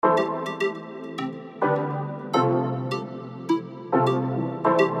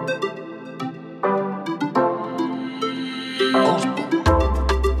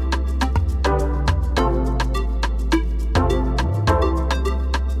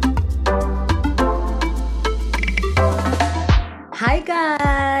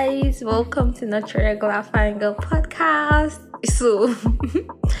guys, welcome to Not Your Regular Fine Girl podcast. So,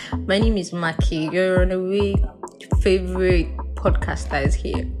 my name is Maki, your runaway favorite podcaster is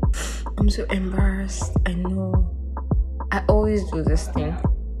here. I'm so embarrassed. I know. I always do this thing.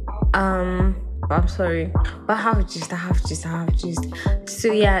 But I'm sorry. But I have gist.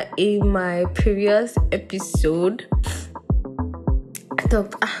 So yeah, in my previous episode, I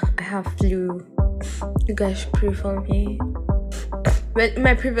thought I have flu. You guys should pray for me. But in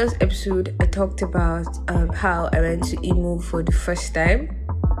my previous episode, I talked about how I went to Imo for the first time,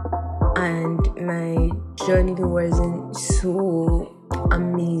 and my journey wasn't so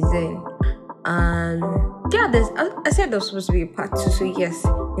amazing. I said there was supposed to be a part 2. So yes,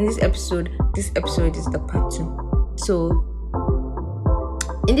 in this episode is the part 2. So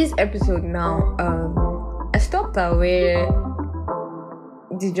in this episode now, I stopped at where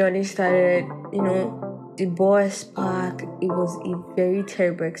the journey started. The bus park, it was a very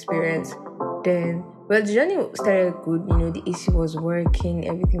terrible experience. Then, the journey started good. The AC was working,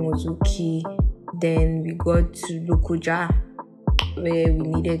 everything was okay. Then we got to Lokoja, where we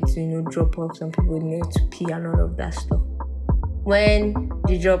needed to, drop off some people needed to pee and all of that stuff. When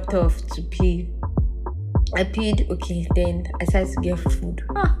they dropped off to pee, I peed. Okay, then I started to get food.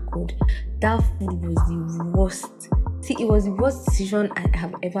 Good. That food was the worst. See, it was the worst decision I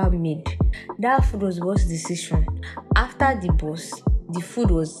have ever made. That food was the worst decision. After the bus, the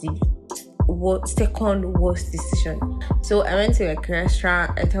food was the second worst decision. So I went to a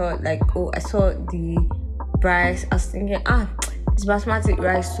restaurant. I thought I saw the rice. I was thinking, it's basmati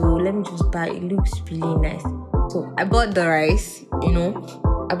rice, so let me just buy it. It looks really nice. So I bought the rice, We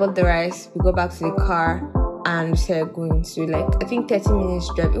got back to the car and we started going. So I think 30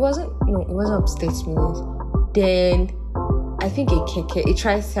 minutes drive. It wasn't up to 30 minutes. Then I think a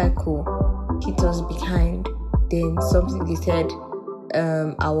tricycle hit us behind. Then something they said,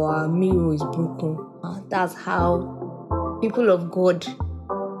 our mirror is broken. That's how people of God,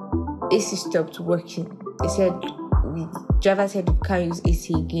 AC stopped working. They said the driver said we can't use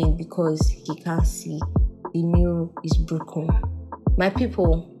AC again because he can't see. The mirror is broken. My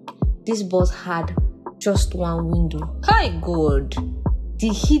people, this bus had just one window. Hi God, the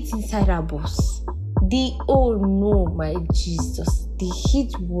heat inside our bus. Oh no, my Jesus. The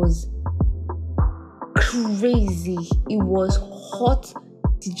heat was crazy. It was hot.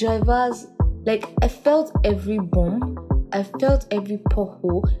 The drivers, I felt every bump. I felt every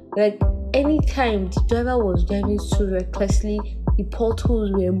pothole. Anytime the driver was driving so recklessly, the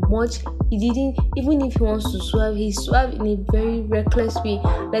potholes were much. He didn't, even if he wants to swerve, he swerved in a very reckless way.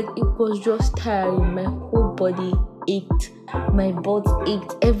 It was just tiring. My whole body ached. My butt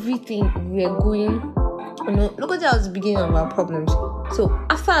ached. Everything. We were going. Look at that was the beginning of our problems. So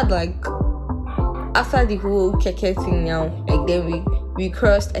after the whole keke thing now, then we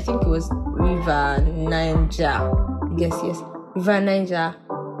crossed, I think it was River Niger. Yes, River Niger.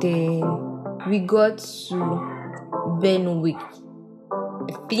 Then we got to Benue.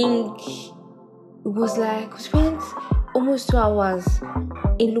 I think it was we spent almost 2 hours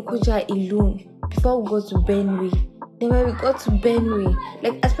in Lokoja alone before we got to Benue. Then when we got to Benue,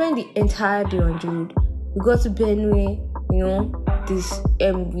 I spent the entire day on the road. We got to Benue,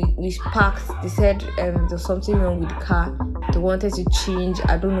 we parked. They said there was something wrong with the car. They wanted to change.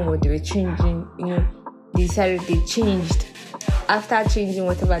 I don't know what they were changing. They decided they changed. After changing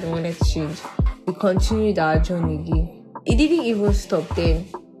whatever they wanted to change, we continued our journey again. It didn't even stop then.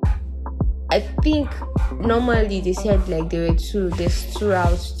 I think normally they said there's 2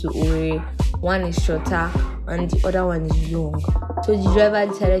 routes to Owerri. One is shorter and the other one is long. So the driver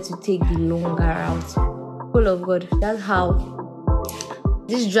decided to take the longer route. Full of God, that's how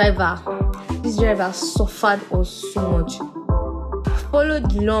this driver suffered us so much.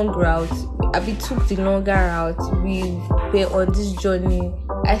 Followed the long route. We took the longer route. We were on this journey.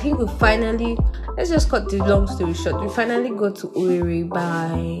 I think we finally, let's just cut the long story short. We finally got to Owerri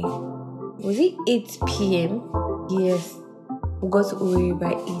by, was it 8 p.m? Yes, we got to Owerri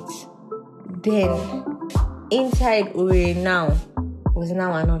by 8. Then inside Owerri now was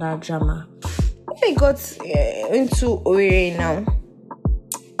now another drama. I got into Owerri now.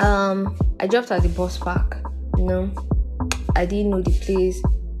 I dropped at the bus park. I didn't know the place.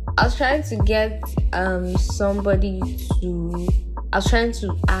 I was trying to get I was trying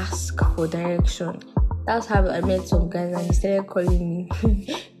to ask for direction. That's how I met some guys and they started calling me.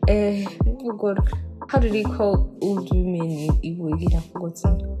 Oh God, how do they call old women in Igbo again? I've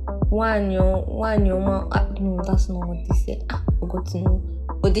forgotten. No, that's not what they said. I've forgotten.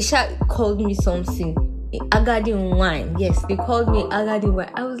 But they called me something. Agadi wine. Yes, they called me Agadi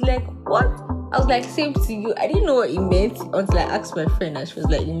wine. I was like, what? I was like, same to you. I didn't know what it meant until I asked my friend, and she was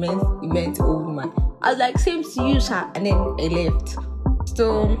like, it meant old woman. I was like, same to you, sir. And then I left.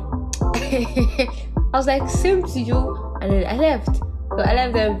 So I was like, same to you. And then I left. So I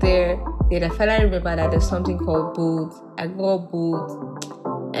left them there. Then I finally remember that there's something called Bolt. I got Bolt.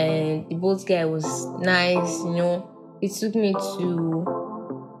 And the Bolt guy was nice, He took me to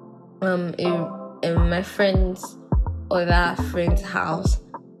my friend's other friend's house.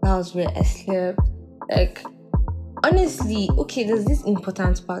 That was where I slept. Like, honestly, okay, there's this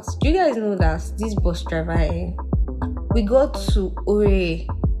important part. Do you guys know that this bus driver, we got to Ore,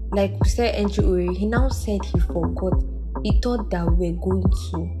 like we said entry Ore, he now said he forgot. He thought that we were going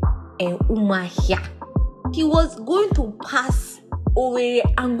to Umuahia. He was going to pass Ore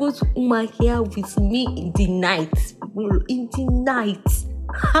and go to Umuahia with me in the night.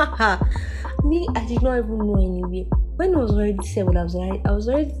 Me, I did not even know anywhere. When it was already 7, I was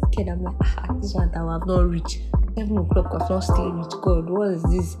already scared. I'm like, this one that I have not reached. 7 o'clock, I've not still reached. God, what is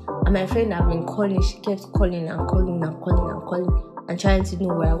this? And my friend had been calling. She kept calling and trying to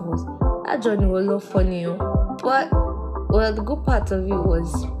know where I was. That journey was not funny, But the good part of it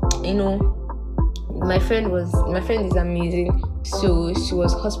was, my friend is amazing. So she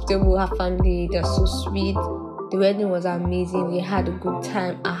was hospitable. Her family, they're so sweet. The wedding was amazing. We had a good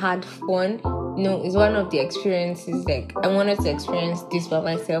time. I had fun. It's one of the experiences. Like, I wanted to experience this by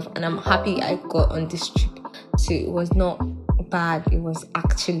myself, and I'm happy I got on this trip. So it was not bad. It was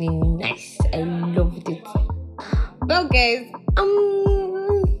actually nice. I loved it. Well, guys,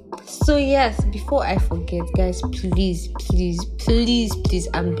 so yes, before I forget, guys, please,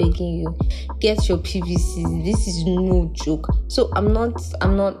 I'm begging you, get your PVCs. This is no joke. So I'm not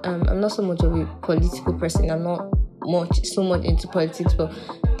so much of a political person. I'm not so much into politics, but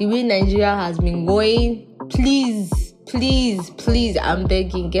the way Nigeria has been going, please, I'm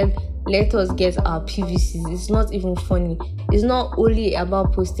begging, let us get our PVCs. It's not even funny. It's not only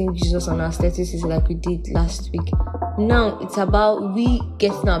about posting Jesus on our statuses like we did last week. Now it's about we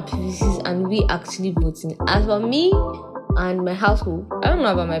getting our PVCs and we actually voting. As for me and my household, I don't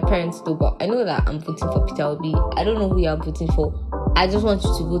know about my parents though, but I know that I'm voting for Peter Obi. I don't know who you are voting for. I just want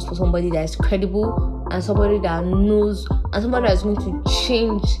you to vote for somebody that is credible and somebody that knows and somebody that is going to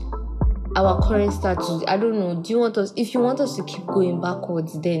change our current status. I don't know. If you want us to keep going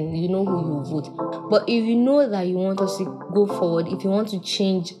backwards, then you know who you vote. But if you know that you want us to go forward, if you want to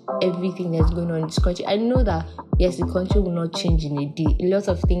change everything that's going on in this country, I know that yes, the country will not change in a day. A lot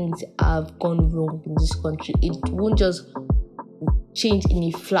of things have gone wrong in this country. It won't just change in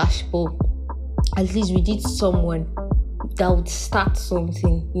a flash, but at least we need someone that would start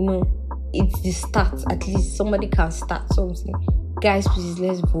something. It's the start. At least somebody can start something. Guys, please,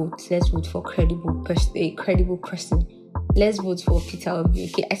 let's vote. Let's vote for a credible person. Let's vote for Peter Obi.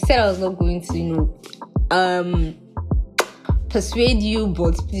 Okay, I said I was not going to, persuade you,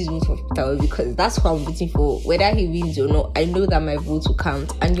 but please vote for Peter Obi because that's who I'm voting for. Whether he wins or not, I know that my vote will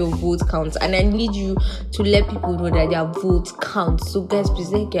count and your vote counts. And I need you to let people know that their vote counts. So guys,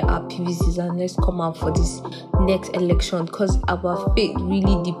 please, let's get our PVCs and let's come out for this next election because our faith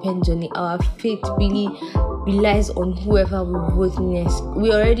really depends on it. Our faith really relies on whoever we vote next.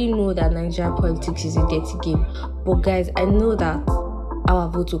 We already know that Nigerian politics is a dirty game, but guys, I know that our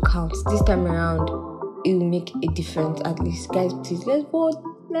vote will count this time around. It will make a difference at least. Guys, please, let's vote.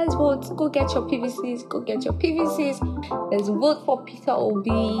 Go get your PVCs. Let's vote for Peter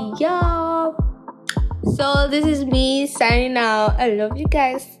Obi. Yeah. So this is me signing out. I love you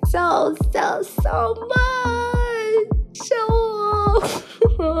guys so much.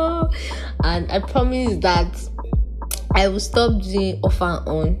 And I promise that I will stop doing off and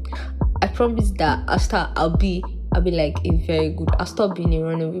on. I promise that I'll be like a very good. I'll stop being a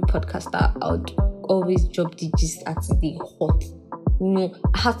runaway podcaster. I'll always drop the gist at the hot.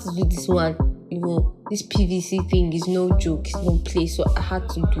 I had to do this one. This PVC thing is no joke. It's no play. So I had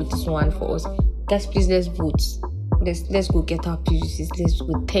to do this one for us. Guys, please, let's vote. Let's go get our PVCs. Let's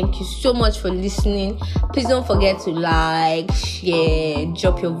go. Thank you so much for listening. Please don't forget to like, share,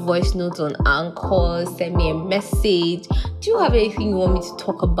 drop your voice notes on Anchor, send me a message. Do you have anything you want me to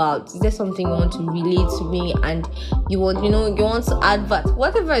talk about? Is there something you want to relate to me and you want to advert?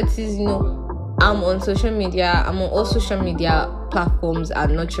 Whatever it is, I'm on social media. I'm on all social media platforms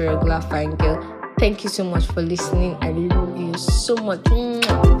and Not Your Regular Fine Girl. Thank you so much for listening. I love you so much.